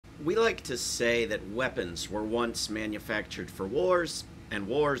We like to say that weapons were once manufactured for wars, and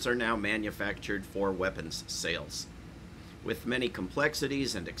wars are now manufactured for weapons sales. With many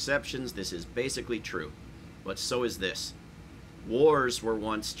complexities and exceptions, this is basically true. But so is this. Wars were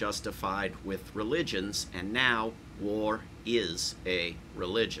once justified with religions, and now war is a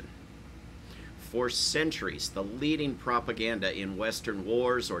religion. For centuries, the leading propaganda in Western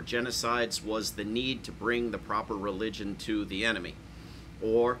wars or genocides was the need to bring the proper religion to the enemy,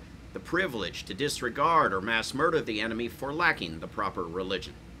 or the privilege to disregard or mass murder the enemy for lacking the proper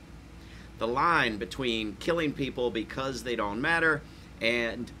religion. The line between killing people because they don't matter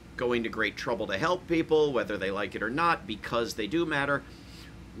and going to great trouble to help people, whether they like it or not, because they do matter,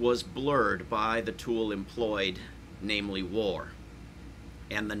 was blurred by the tool employed, namely war,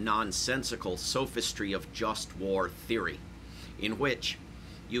 and the nonsensical sophistry of just war theory, in which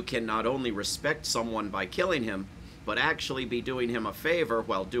you can not only respect someone by killing him, but actually be doing him a favor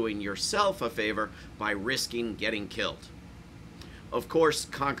while doing yourself a favor by risking getting killed. Of course,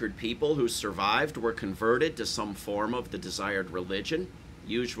 conquered people who survived were converted to some form of the desired religion,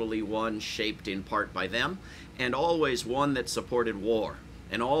 usually one shaped in part by them, and always one that supported war,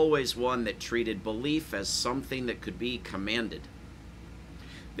 and always one that treated belief as something that could be commanded.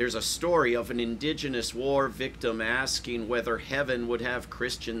 There's a story of an indigenous war victim asking whether heaven would have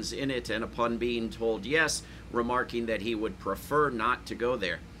Christians in it, and upon being told yes, remarking that he would prefer not to go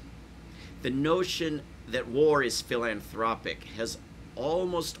there. The notion that war is philanthropic has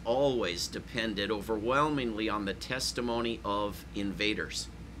almost always depended overwhelmingly on the testimony of invaders,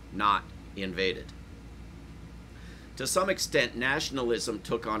 not invaded. To some extent, nationalism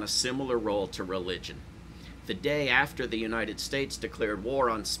took on a similar role to religion. The day after the United States declared war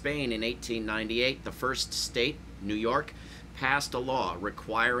on Spain in 1898, the first state, New York, passed a law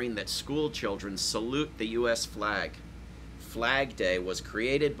requiring that school children salute the U.S. flag. Flag Day was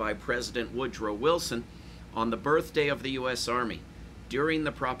created by President Woodrow Wilson on the birthday of the U.S. Army during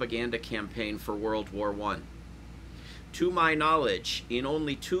the propaganda campaign for World War I. To my knowledge, in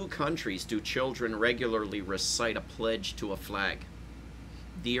only 2 countries do children regularly recite a pledge to a flag.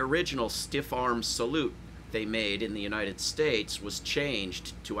 The original stiff-arm salute they made in the United States was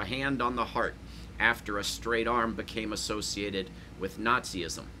changed to a hand on the heart after a straight arm became associated with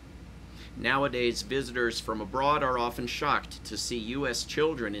Nazism. Nowadays, visitors from abroad are often shocked to see U.S.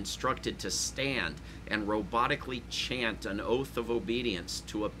 children instructed to stand and robotically chant an oath of obedience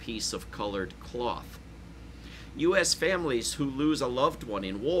to a piece of colored cloth. U.S. families who lose a loved one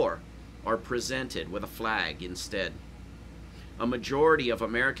in war are presented with a flag instead. A majority of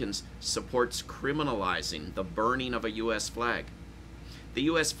Americans supports criminalizing the burning of a U.S. flag. The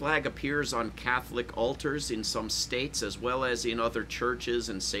U.S. flag appears on Catholic altars in some states as well as in other churches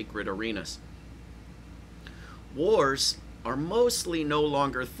and sacred arenas. Wars are mostly no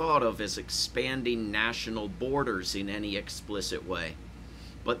longer thought of as expanding national borders in any explicit way,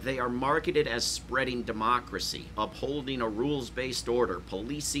 but they are marketed as spreading democracy, upholding a rules-based order,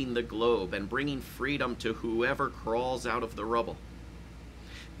 policing the globe, and bringing freedom to whoever crawls out of the rubble.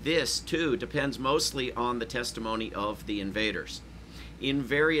 This, too, depends mostly on the testimony of the invaders. In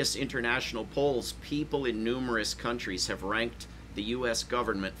various international polls, people in numerous countries have ranked the U.S.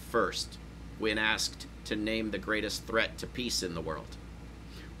 government first when asked to name the greatest threat to peace in the world.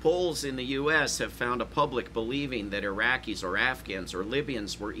 Polls in the U.S. have found a public believing that Iraqis or Afghans or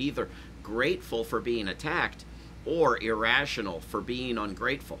Libyans were either grateful for being attacked or irrational for being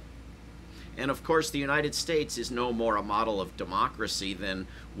ungrateful. And of course, the United States is no more a model of democracy than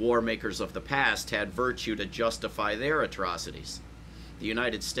war makers of the past had virtue to justify their atrocities. The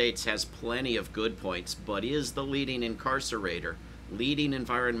United States has plenty of good points, but is the leading incarcerator, leading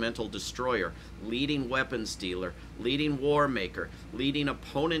environmental destroyer, leading weapons dealer, leading war maker, leading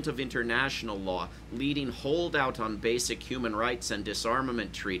opponent of international law, leading holdout on basic human rights and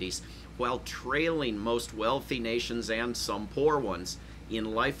disarmament treaties, while trailing most wealthy nations and some poor ones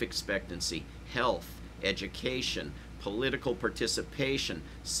in life expectancy, health, education, political participation,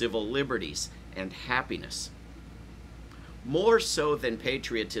 civil liberties, and happiness. More so than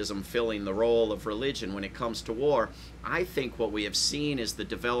patriotism filling the role of religion when it comes to war, I think what we have seen is the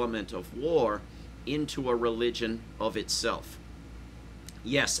development of war into a religion of itself.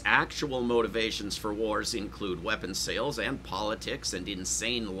 Yes, actual motivations for wars include weapons sales and politics and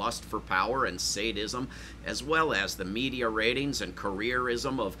insane lust for power and sadism, as well as the media ratings and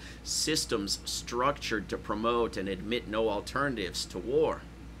careerism of systems structured to promote and admit no alternatives to war.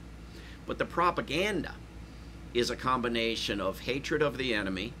 But the propaganda is a combination of hatred of the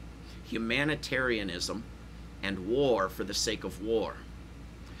enemy, humanitarianism, and war for the sake of war.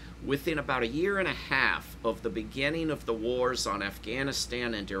 Within about a year and a half of the beginning of the wars on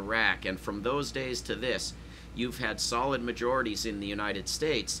Afghanistan and Iraq, and from those days to this, you've had solid majorities in the United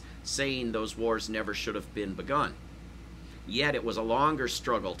States saying those wars never should have been begun. Yet it was a longer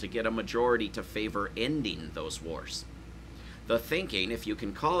struggle to get a majority to favor ending those wars. The thinking, if you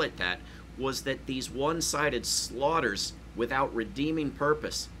can call it that, was that these one-sided slaughters without redeeming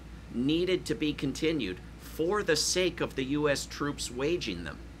purpose needed to be continued for the sake of the U.S. troops waging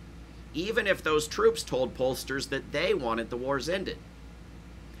them, even if those troops told pollsters that they wanted the wars ended.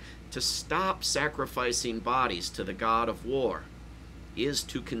 To stop sacrificing bodies to the god of war is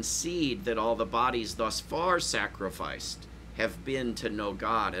to concede that all the bodies thus far sacrificed have been to no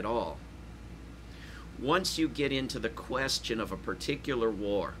god at all. Once you get into the question of a particular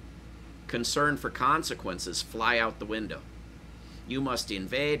war, concern for consequences fly out the window. You must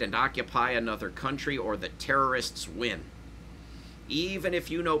invade and occupy another country or the terrorists win, even if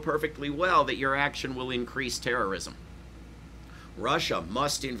you know perfectly well that your action will increase terrorism. Russia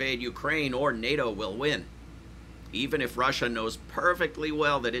must invade Ukraine or NATO will win, even if Russia knows perfectly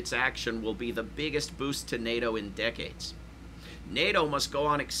well that its action will be the biggest boost to NATO in decades. NATO must go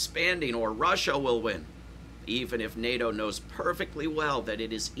on expanding or Russia will win, even if NATO knows perfectly well that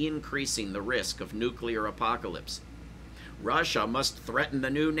it is increasing the risk of nuclear apocalypse. Russia must threaten the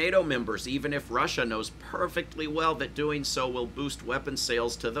new NATO members, even if Russia knows perfectly well that doing so will boost weapons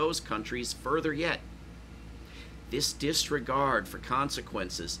sales to those countries further yet. This disregard for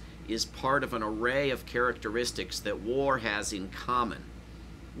consequences is part of an array of characteristics that war has in common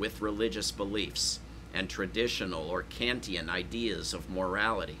with religious beliefs and traditional or Kantian ideas of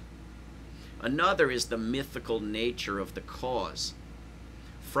morality. Another is the mythical nature of the cause.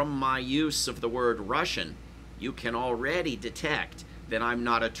 From my use of the word Russian, you can already detect that I'm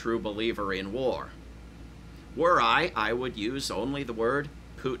not a true believer in war. Were I would use only the word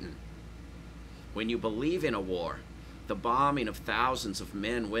Putin. When you believe in a war, the bombing of thousands of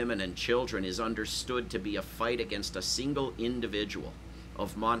men, women, and children is understood to be a fight against a single individual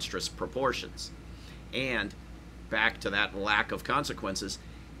of monstrous proportions. And, back to that lack of consequences,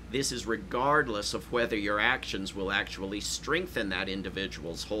 this is regardless of whether your actions will actually strengthen that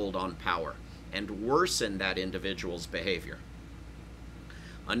individual's hold on power and worsen that individual's behavior.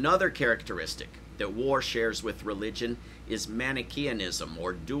 Another characteristic that war shares with religion is Manichaeanism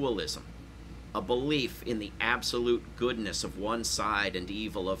or dualism, a belief in the absolute goodness of one side and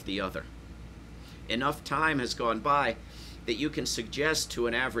evil of the other. Enough time has gone by that you can suggest to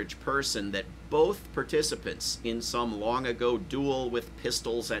an average person that both participants in some long ago duel with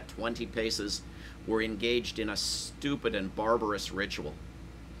pistols at 20 paces were engaged in a stupid and barbarous ritual.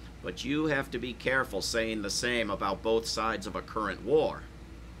 But you have to be careful saying the same about both sides of a current war.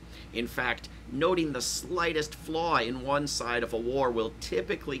 In fact, noting the slightest flaw in one side of a war will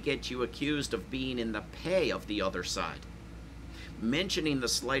typically get you accused of being in the pay of the other side. Mentioning the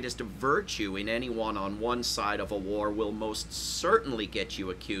slightest virtue in anyone on one side of a war will most certainly get you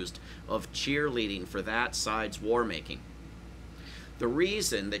accused of cheerleading for that side's war-making. The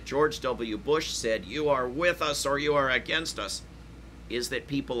reason that George W. Bush said, "You are with us or you are against us," is that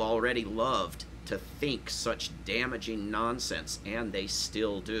people already loved to think such damaging nonsense, and they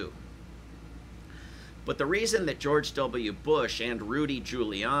still do. But the reason that George W. Bush and Rudy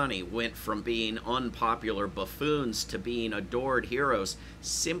Giuliani went from being unpopular buffoons to being adored heroes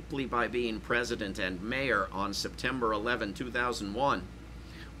simply by being president and mayor on September 11, 2001,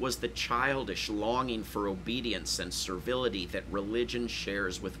 was the childish longing for obedience and servility that religion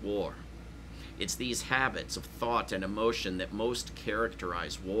shares with war. It's these habits of thought and emotion that most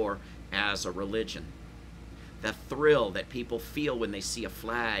characterize war as a religion. The thrill that people feel when they see a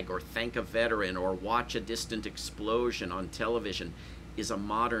flag or thank a veteran or watch a distant explosion on television is a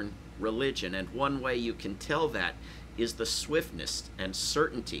modern religion, and one way you can tell that is the swiftness and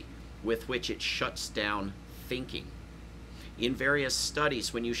certainty with which it shuts down thinking. In various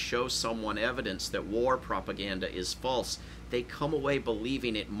studies, when you show someone evidence that war propaganda is false, they come away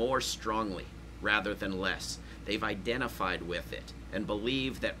believing it more strongly rather than less. They've identified with it and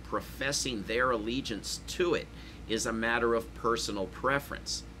believe that professing their allegiance to it is a matter of personal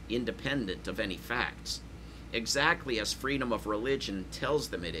preference, independent of any facts, exactly as freedom of religion tells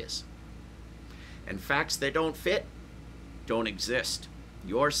them it is. And facts that don't fit don't exist.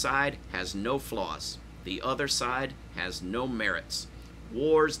 Your side has no flaws. The other side has no merits.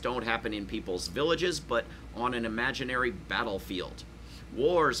 Wars don't happen in people's villages, but on an imaginary battlefield.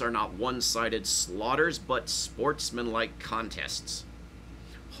 Wars are not one-sided slaughters, but sportsmanlike contests.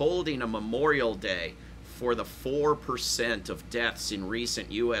 Holding a memorial day for the 4% of deaths in recent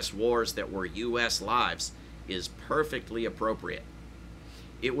U.S. wars that were U.S. lives is perfectly appropriate.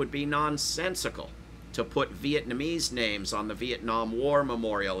 It would be nonsensical to put Vietnamese names on the Vietnam War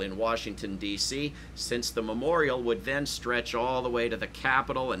Memorial in Washington, D.C., since the memorial would then stretch all the way to the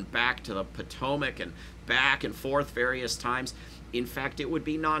Capitol and back to the Potomac and back and forth various times. In fact, it would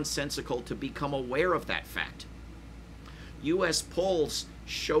be nonsensical to become aware of that fact. U.S. polls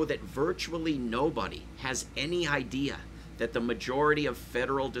show that virtually nobody has any idea that the majority of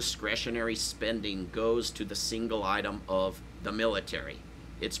federal discretionary spending goes to the single item of the military.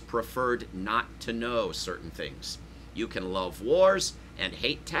 It's preferred not to know certain things. You can love wars and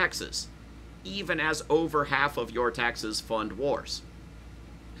hate taxes, even as over half of your taxes fund wars.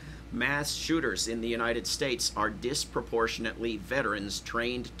 Mass shooters in the United States are disproportionately veterans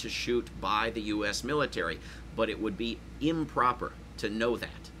trained to shoot by the U.S. military, but it would be improper to know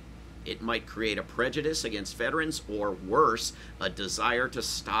that. It might create a prejudice against veterans, or worse, a desire to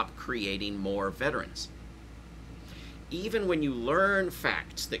stop creating more veterans. Even when you learn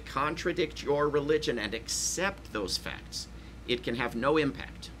facts that contradict your religion and accept those facts, it can have no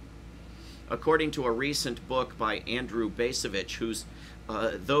impact. According to a recent book by Andrew Bacevich,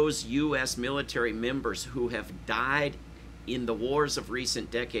 those U.S. military members who have died in the wars of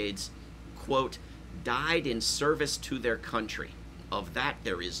recent decades, quote, died in service to their country. Of that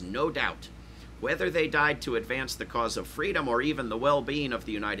there is no doubt. Whether they died to advance the cause of freedom or even the well-being of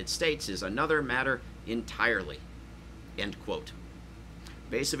the United States is another matter entirely. End quote.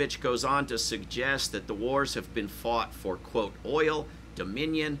 Bacevich goes on to suggest that the wars have been fought for, quote, oil,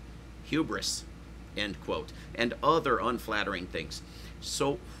 dominion, hubris, end quote, and other unflattering things.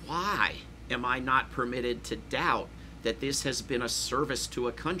 So why am I not permitted to doubt that this has been a service to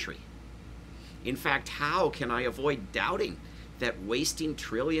a country? In fact, how can I avoid doubting that wasting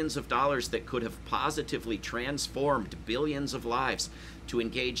trillions of dollars that could have positively transformed billions of lives to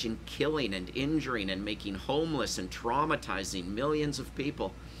engage in killing and injuring and making homeless and traumatizing millions of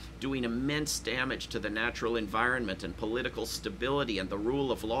people, doing immense damage to the natural environment and political stability and the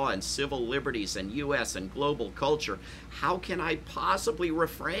rule of law and civil liberties and U.S. and global culture, how can I possibly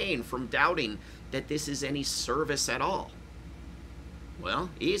refrain from doubting that this is any service at all?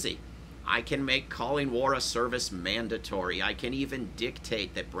 Well, easy. I can make calling war a service mandatory. I can even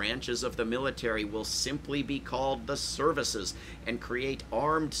dictate that branches of the military will simply be called the services and create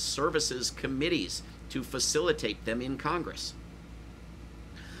armed services committees to facilitate them in Congress.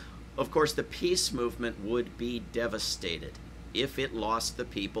 Of course, the peace movement would be devastated if it lost the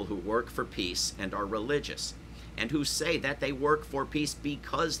people who work for peace and are religious, and who say that they work for peace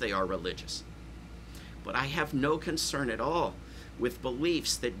because they are religious. But I have no concern at all with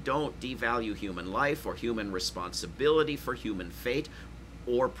beliefs that don't devalue human life or human responsibility for human fate,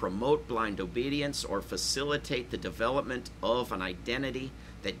 or promote blind obedience, or facilitate the development of an identity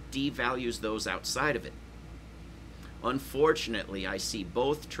that devalues those outside of it. Unfortunately, I see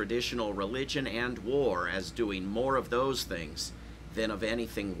both traditional religion and war as doing more of those things than of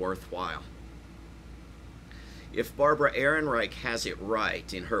anything worthwhile. If Barbara Ehrenreich has it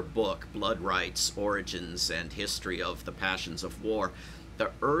right in her book, Blood Rights, Origins and History of the Passions of War,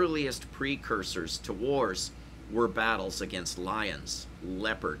 the earliest precursors to wars were battles against lions,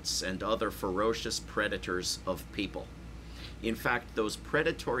 leopards, and other ferocious predators of people. In fact, those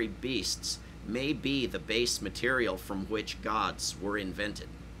predatory beasts may be the base material from which gods were invented,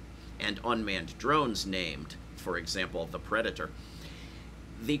 and unmanned drones named, for example, the Predator.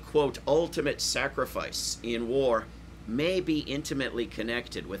 The, quote, ultimate sacrifice in war may be intimately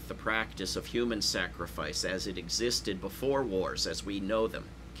connected with the practice of human sacrifice as it existed before wars as we know them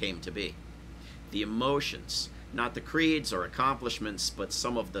came to be. The emotions, not the creeds or accomplishments, but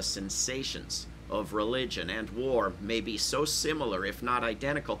some of the sensations of religion and war may be so similar, if not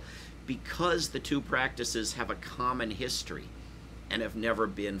identical, because the two practices have a common history and have never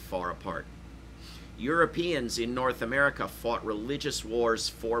been far apart. Europeans in North America fought religious wars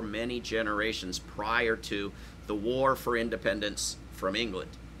for many generations prior to the War for Independence from England.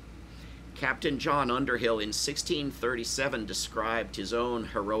 Captain John Underhill in 1637 described his own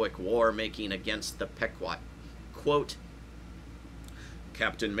heroic war making against the Pequot. Quote,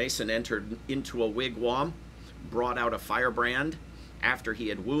 Captain Mason entered into a wigwam, brought out a firebrand. After he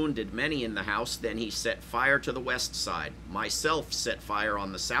had wounded many in the house, then he set fire to the west side. Myself set fire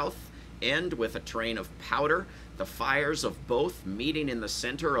on the south, and with a train of powder, the fires of both meeting in the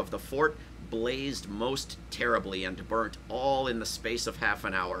center of the fort blazed most terribly and burnt all in the space of half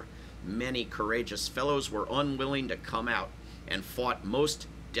an hour. Many courageous fellows were unwilling to come out, and fought most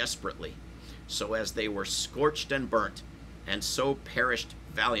desperately, so as they were scorched and burnt, and so perished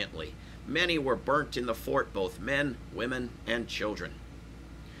valiantly. Many were burnt in the fort, both men, women, and children.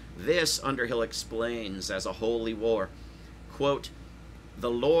 This, Underhill explains as a holy war. Quote, The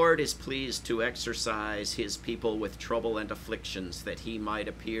Lord is pleased to exercise his people with trouble and afflictions, that he might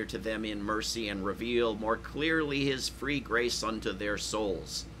appear to them in mercy and reveal more clearly his free grace unto their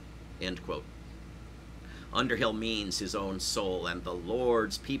souls. End quote. Underhill means his own soul, and the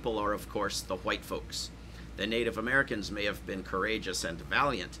Lord's people are, of course, the white folks. The Native Americans may have been courageous and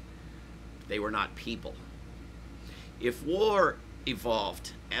valiant. They were not people. If war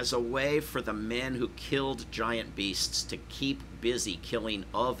evolved as a way for the men who killed giant beasts to keep busy killing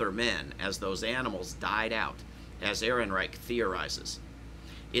other men as those animals died out, as Ehrenreich theorizes,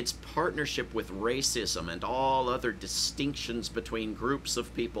 its partnership with racism and all other distinctions between groups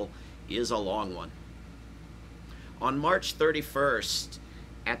of people is a long one. On March 31st,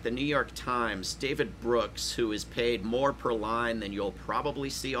 at the New York Times, David Brooks, who is paid more per line than you'll probably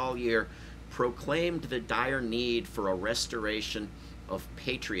see all year, proclaimed the dire need for a restoration of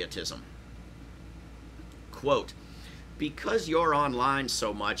patriotism. Quote, "Because you're online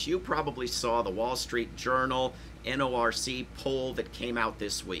so much, you probably saw the Wall Street Journal NORC poll that came out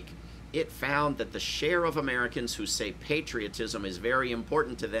this week. It found that the share of Americans who say patriotism is very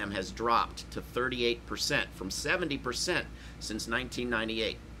important to them has dropped to 38% from 70% since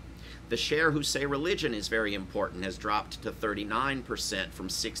 1998. The share who say religion is very important has dropped to 39% from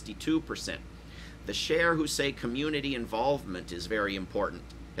 62%. The share who say community involvement is very important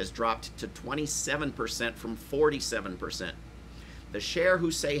has dropped to 27% from 47%. The share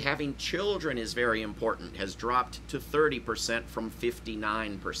who say having children is very important has dropped to 30% from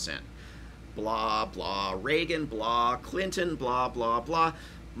 59%. Blah, blah, Reagan, blah, Clinton, blah, blah, blah.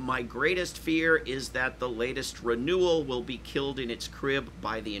 My greatest fear is that the latest renewal will be killed in its crib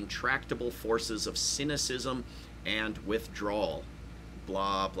by the intractable forces of cynicism and withdrawal."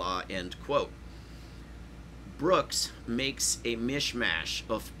 Blah, blah, end quote. Brooks makes a mishmash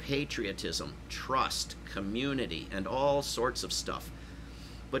of patriotism, trust, community, and all sorts of stuff.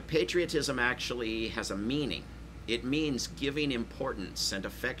 But patriotism actually has a meaning. It means giving importance and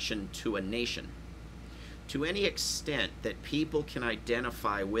affection to a nation. To any extent that people can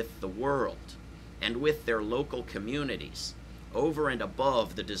identify with the world and with their local communities, over and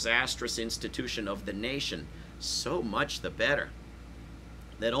above the disastrous institution of the nation, so much the better.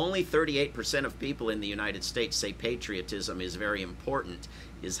 That only 38% of people in the United States say patriotism is very important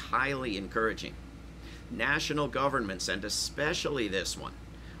is highly encouraging. National governments, and especially this one,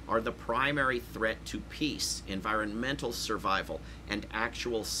 are the primary threat to peace, environmental survival, and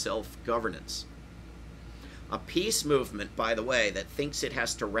actual self-governance. A peace movement, by the way, that thinks it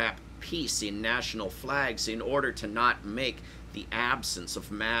has to wrap peace in national flags in order to not make the absence of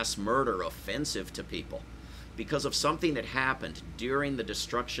mass murder offensive to people because of something that happened during the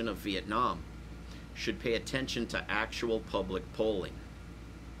destruction of Vietnam, should pay attention to actual public polling.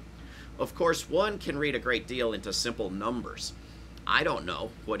 Of course, one can read a great deal into simple numbers. I don't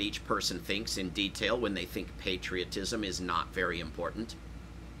know what each person thinks in detail when they think patriotism is not very important.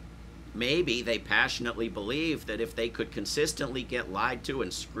 Maybe they passionately believe that if they could consistently get lied to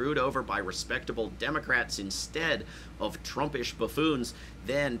and screwed over by respectable Democrats instead of Trumpish buffoons,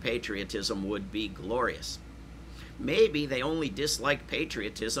 then patriotism would be glorious. Maybe they only dislike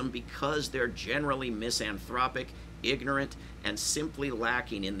patriotism because they're generally misanthropic, ignorant, and simply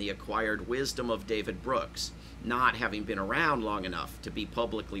lacking in the acquired wisdom of David Brooks, not having been around long enough to be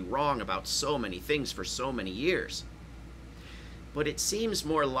publicly wrong about so many things for so many years. But it seems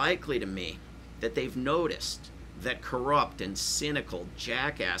more likely to me that they've noticed that corrupt and cynical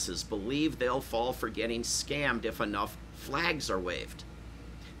jackasses believe they'll fall for getting scammed if enough flags are waved.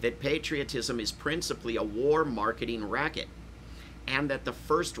 That patriotism is principally a war marketing racket, and that the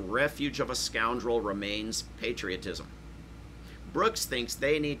first refuge of a scoundrel remains patriotism. Brooks thinks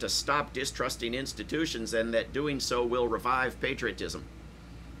they need to stop distrusting institutions and that doing so will revive patriotism.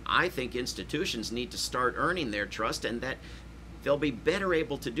 I think institutions need to start earning their trust and that they'll be better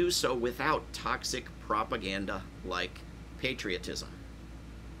able to do so without toxic propaganda like patriotism.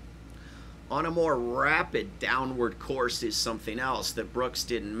 On a more rapid downward course is something else that Brooks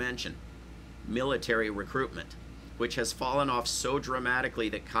didn't mention: military recruitment, which has fallen off so dramatically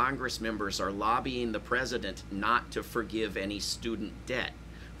that Congress members are lobbying the president not to forgive any student debt,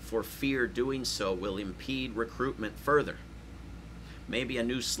 for fear doing so will impede recruitment further. Maybe a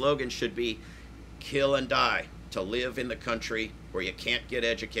new slogan should be, "Kill and die to live in the country where you can't get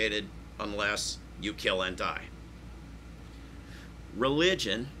educated unless you kill and die."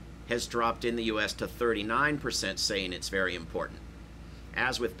 Religion has dropped in the U.S. to 39% saying it's very important.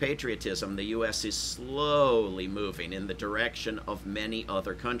 As with patriotism, the U.S. is slowly moving in the direction of many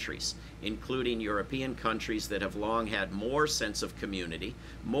other countries, including European countries that have long had more sense of community,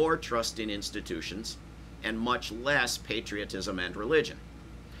 more trust in institutions, and much less patriotism and religion.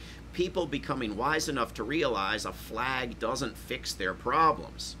 People becoming wise enough to realize a flag doesn't fix their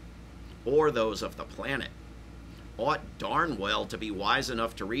problems, or those of the planet, ought darn well to be wise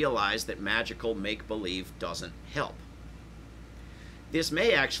enough to realize that magical make-believe doesn't help. This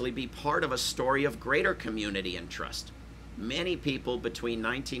may actually be part of a story of greater community and trust. Many people between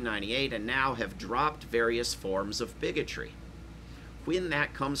 1998 and now have dropped various forms of bigotry. When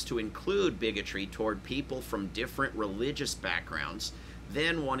that comes to include bigotry toward people from different religious backgrounds,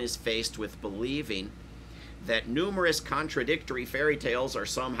 then one is faced with believing that numerous contradictory fairy tales are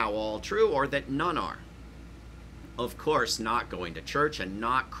somehow all true, or that none are. Of course, not going to church and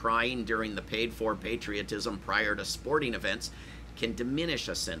not crying during the paid-for patriotism prior to sporting events can diminish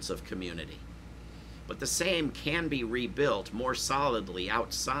a sense of community. But the same can be rebuilt more solidly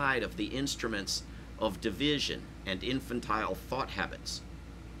outside of the instruments of division and infantile thought habits.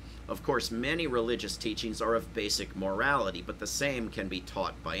 Of course, many religious teachings are of basic morality, but the same can be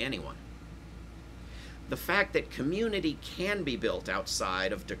taught by anyone. The fact that community can be built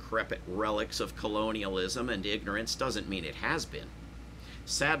outside of decrepit relics of colonialism and ignorance doesn't mean it has been.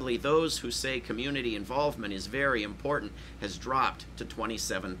 Sadly, those who say community involvement is very important has dropped to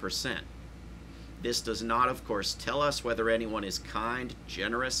 27%. This does not, of course, tell us whether anyone is kind,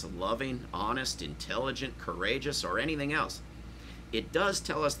 generous, loving, honest, intelligent, courageous, or anything else. It does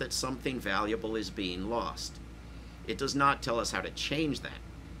tell us that something valuable is being lost. It does not tell us how to change that.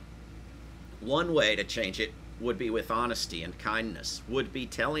 One way to change it would be with honesty and kindness, would be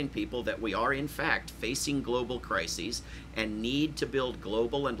telling people that we are in fact facing global crises and need to build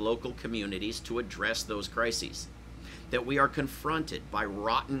global and local communities to address those crises. That we are confronted by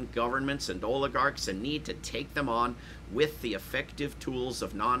rotten governments and oligarchs and need to take them on with the effective tools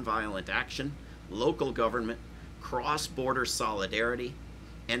of nonviolent action, local government, cross-border solidarity,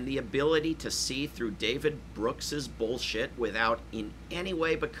 and the ability to see through David Brooks's bullshit without in any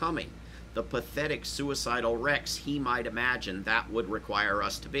way becoming the pathetic suicidal wrecks he might imagine that would require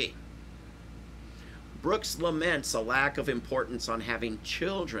us to be. Brooks laments a lack of importance on having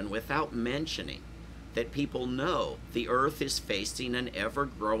children without mentioning that people know the Earth is facing an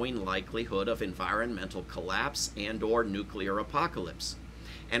ever-growing likelihood of environmental collapse and/or nuclear apocalypse,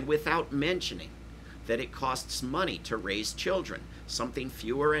 and without mentioning that it costs money to raise children, something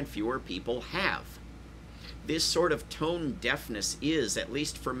fewer and fewer people have. This sort of tone deafness is, at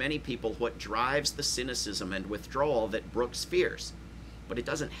least for many people, what drives the cynicism and withdrawal that Brooks fears. But it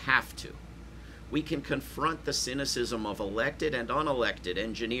doesn't have to. We can confront the cynicism of elected and unelected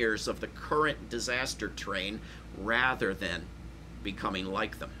engineers of the current disaster train rather than becoming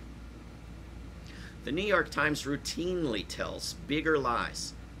like them. The New York Times routinely tells bigger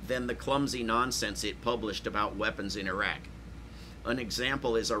lies than the clumsy nonsense it published about weapons in Iraq. An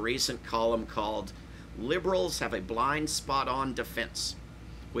example is a recent column called "Liberals Have a Blind Spot on Defense,"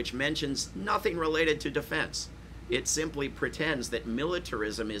 which mentions nothing related to defense. It simply pretends that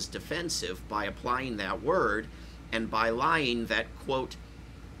militarism is defensive by applying that word and by lying that, quote,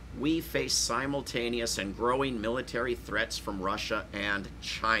 "we face simultaneous and growing military threats from Russia and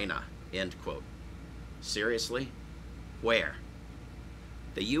China," end quote. Seriously? Where?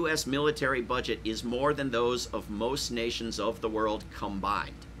 The U.S. military budget is more than those of most nations of the world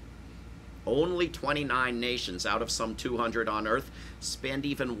combined. Only 29 nations out of some 200 on Earth spend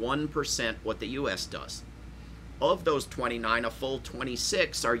even 1% what the U.S. does. Of those 29, a full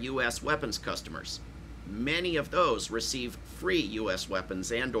 26 are U.S. weapons customers. Many of those receive free U.S.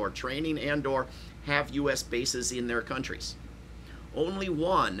 weapons and/or training and/or have U.S. bases in their countries. Only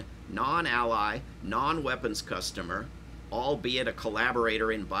one non-ally, non-weapons customer, albeit a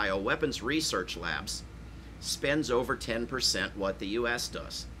collaborator in bioweapons research labs, spends over 10% what the U.S.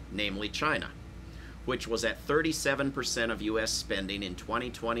 does, namely China, which was at 37% of U.S. spending in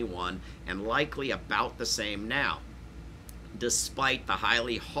 2021 and likely about the same now, despite the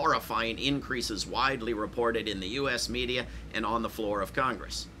highly horrifying increases widely reported in the U.S. media and on the floor of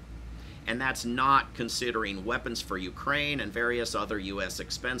Congress. And that's not considering weapons for Ukraine and various other U.S.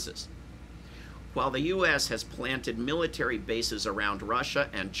 expenses. While the U.S. has planted military bases around Russia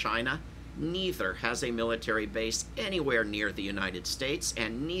and China, neither has a military base anywhere near the United States,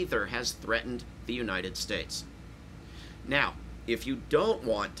 and neither has threatened the United States. Now, if you don't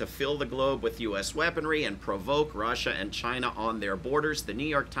want to fill the globe with U.S. weaponry and provoke Russia and China on their borders, the New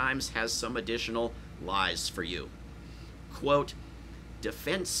York Times has some additional lies for you. Quote,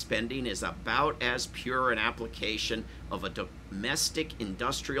 "Defense spending is about as pure an application of a domestic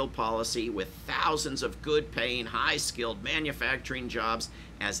industrial policy with thousands of good-paying, high-skilled manufacturing jobs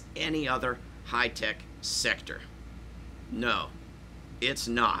as any other high-tech sector." No, it's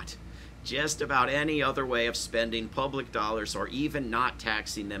not. Just about any other way of spending public dollars, or even not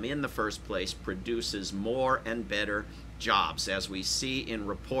taxing them in the first place, produces more and better jobs, as we see in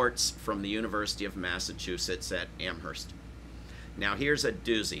reports from the University of Massachusetts at Amherst. Now here's a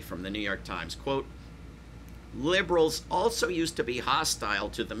doozy from the New York Times. Quote, liberals also used to be hostile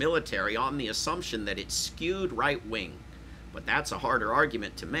to the military on the assumption that it skewed right-wing. But that's a harder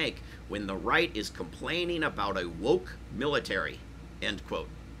argument to make when the right is complaining about a woke military. End quote.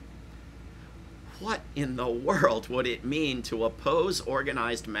 What in the world would it mean to oppose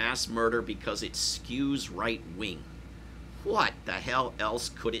organized mass murder because it skews right-wing? What the hell else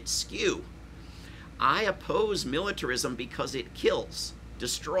could it skew? I oppose militarism because it kills,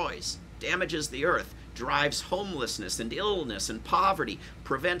 destroys, damages the earth, drives homelessness and illness and poverty,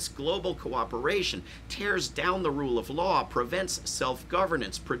 prevents global cooperation, tears down the rule of law, prevents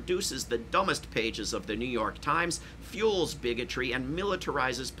self-governance, produces the dumbest pages of the New York Times, fuels bigotry, and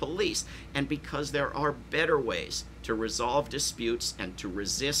militarizes police, and because there are better ways to resolve disputes and to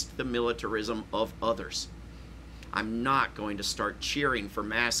resist the militarism of others. I'm not going to start cheering for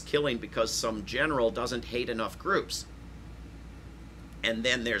mass killing because some general doesn't hate enough groups. And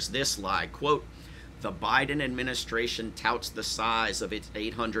then there's this lie, quote, the Biden administration touts the size of its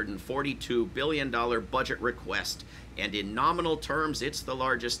 $842 billion budget request, and in nominal terms it's the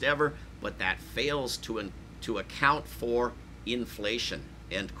largest ever, but that fails to account for inflation,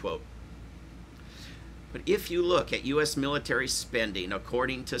 end quote. But if you look at U.S. military spending,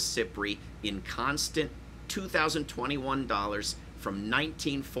 according to SIPRI, in constant 2021 dollars from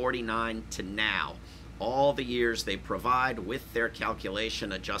 1949 to now, all the years they provide with their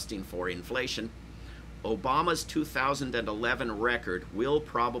calculation adjusting for inflation, Obama's 2011 record will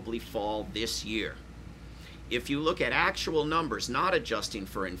probably fall this year. If you look at actual numbers, not adjusting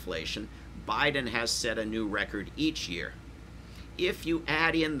for inflation, Biden has set a new record each year. If you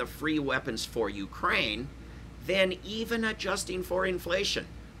add in the free weapons for Ukraine, then even adjusting for inflation,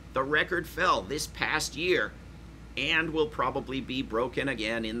 the record fell this past year and will probably be broken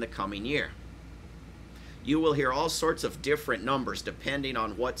again in the coming year. You will hear all sorts of different numbers depending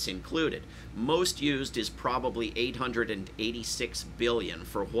on what's included. Most used is probably $886 billion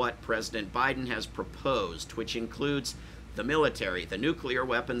for what President Biden has proposed, which includes the military, the nuclear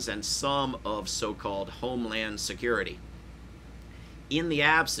weapons, and some of so-called homeland security. In the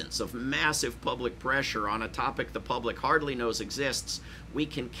absence of massive public pressure on a topic the public hardly knows exists, we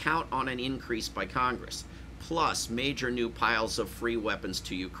can count on an increase by Congress, plus major new piles of free weapons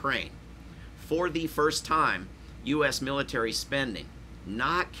to Ukraine. For the first time, U.S. military spending,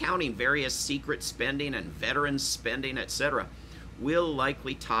 not counting various secret spending and veterans spending, etc., will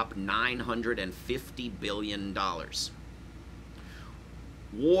likely top $950 billion.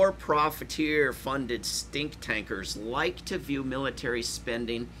 War profiteer-funded stink tankers like to view military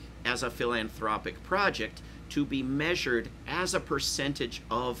spending as a philanthropic project to be measured as a percentage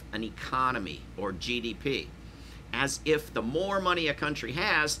of an economy, or GDP, as if the more money a country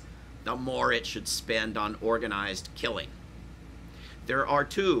has, the more it should spend on organized killing. There are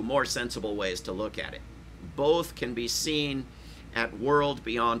two more sensible ways to look at it. Both can be seen at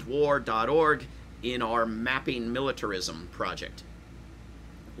worldbeyondwar.org in our Mapping Militarism project.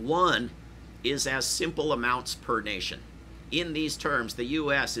 One is as simple amounts per nation. In these terms, the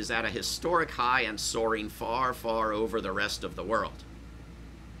U.S. is at a historic high and soaring far, far over the rest of the world.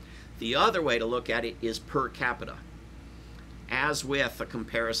 The other way to look at it is per capita. As with a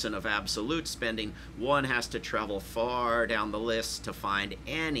comparison of absolute spending, one has to travel far down the list to find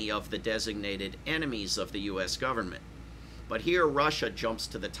any of the designated enemies of the U.S. government. But here Russia jumps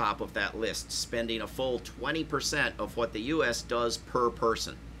to the top of that list, spending a full 20% of what the U.S. does per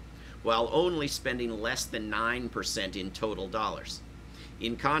person, while only spending less than 9% in total dollars.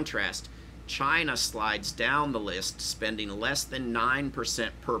 In contrast, China slides down the list, spending less than 9%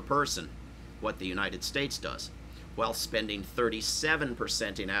 per person, what the United States does, while spending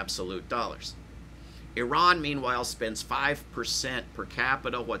 37% in absolute dollars. Iran, meanwhile, spends 5% per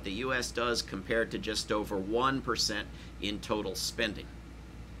capita, what the U.S. does, compared to just over 1% in total spending.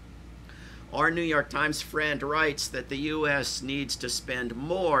 Our New York Times friend writes that the U.S. needs to spend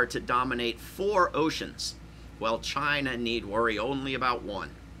more to dominate 4 oceans, while China need worry only about 1.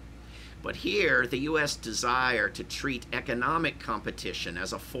 But here, the U.S. desire to treat economic competition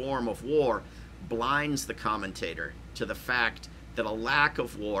as a form of war blinds the commentator to the fact that a lack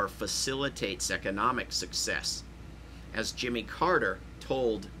of war facilitates economic success. As Jimmy Carter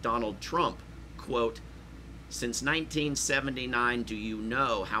told Donald Trump, quote, "Since 1979, do you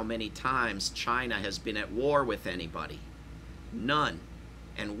know how many times China has been at war with anybody? None,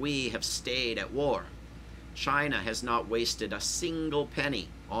 and we have stayed at war. China has not wasted a single penny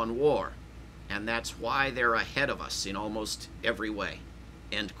on war, and that's why they're ahead of us in almost every way.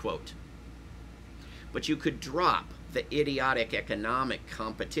 End quote. But you could drop the idiotic economic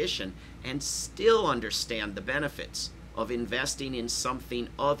competition and still understand the benefits of investing in something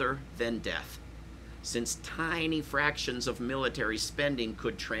other than death, since tiny fractions of military spending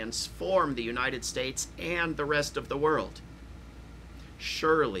could transform the United States and the rest of the world.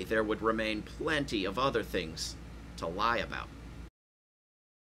 Surely there would remain plenty of other things to lie about.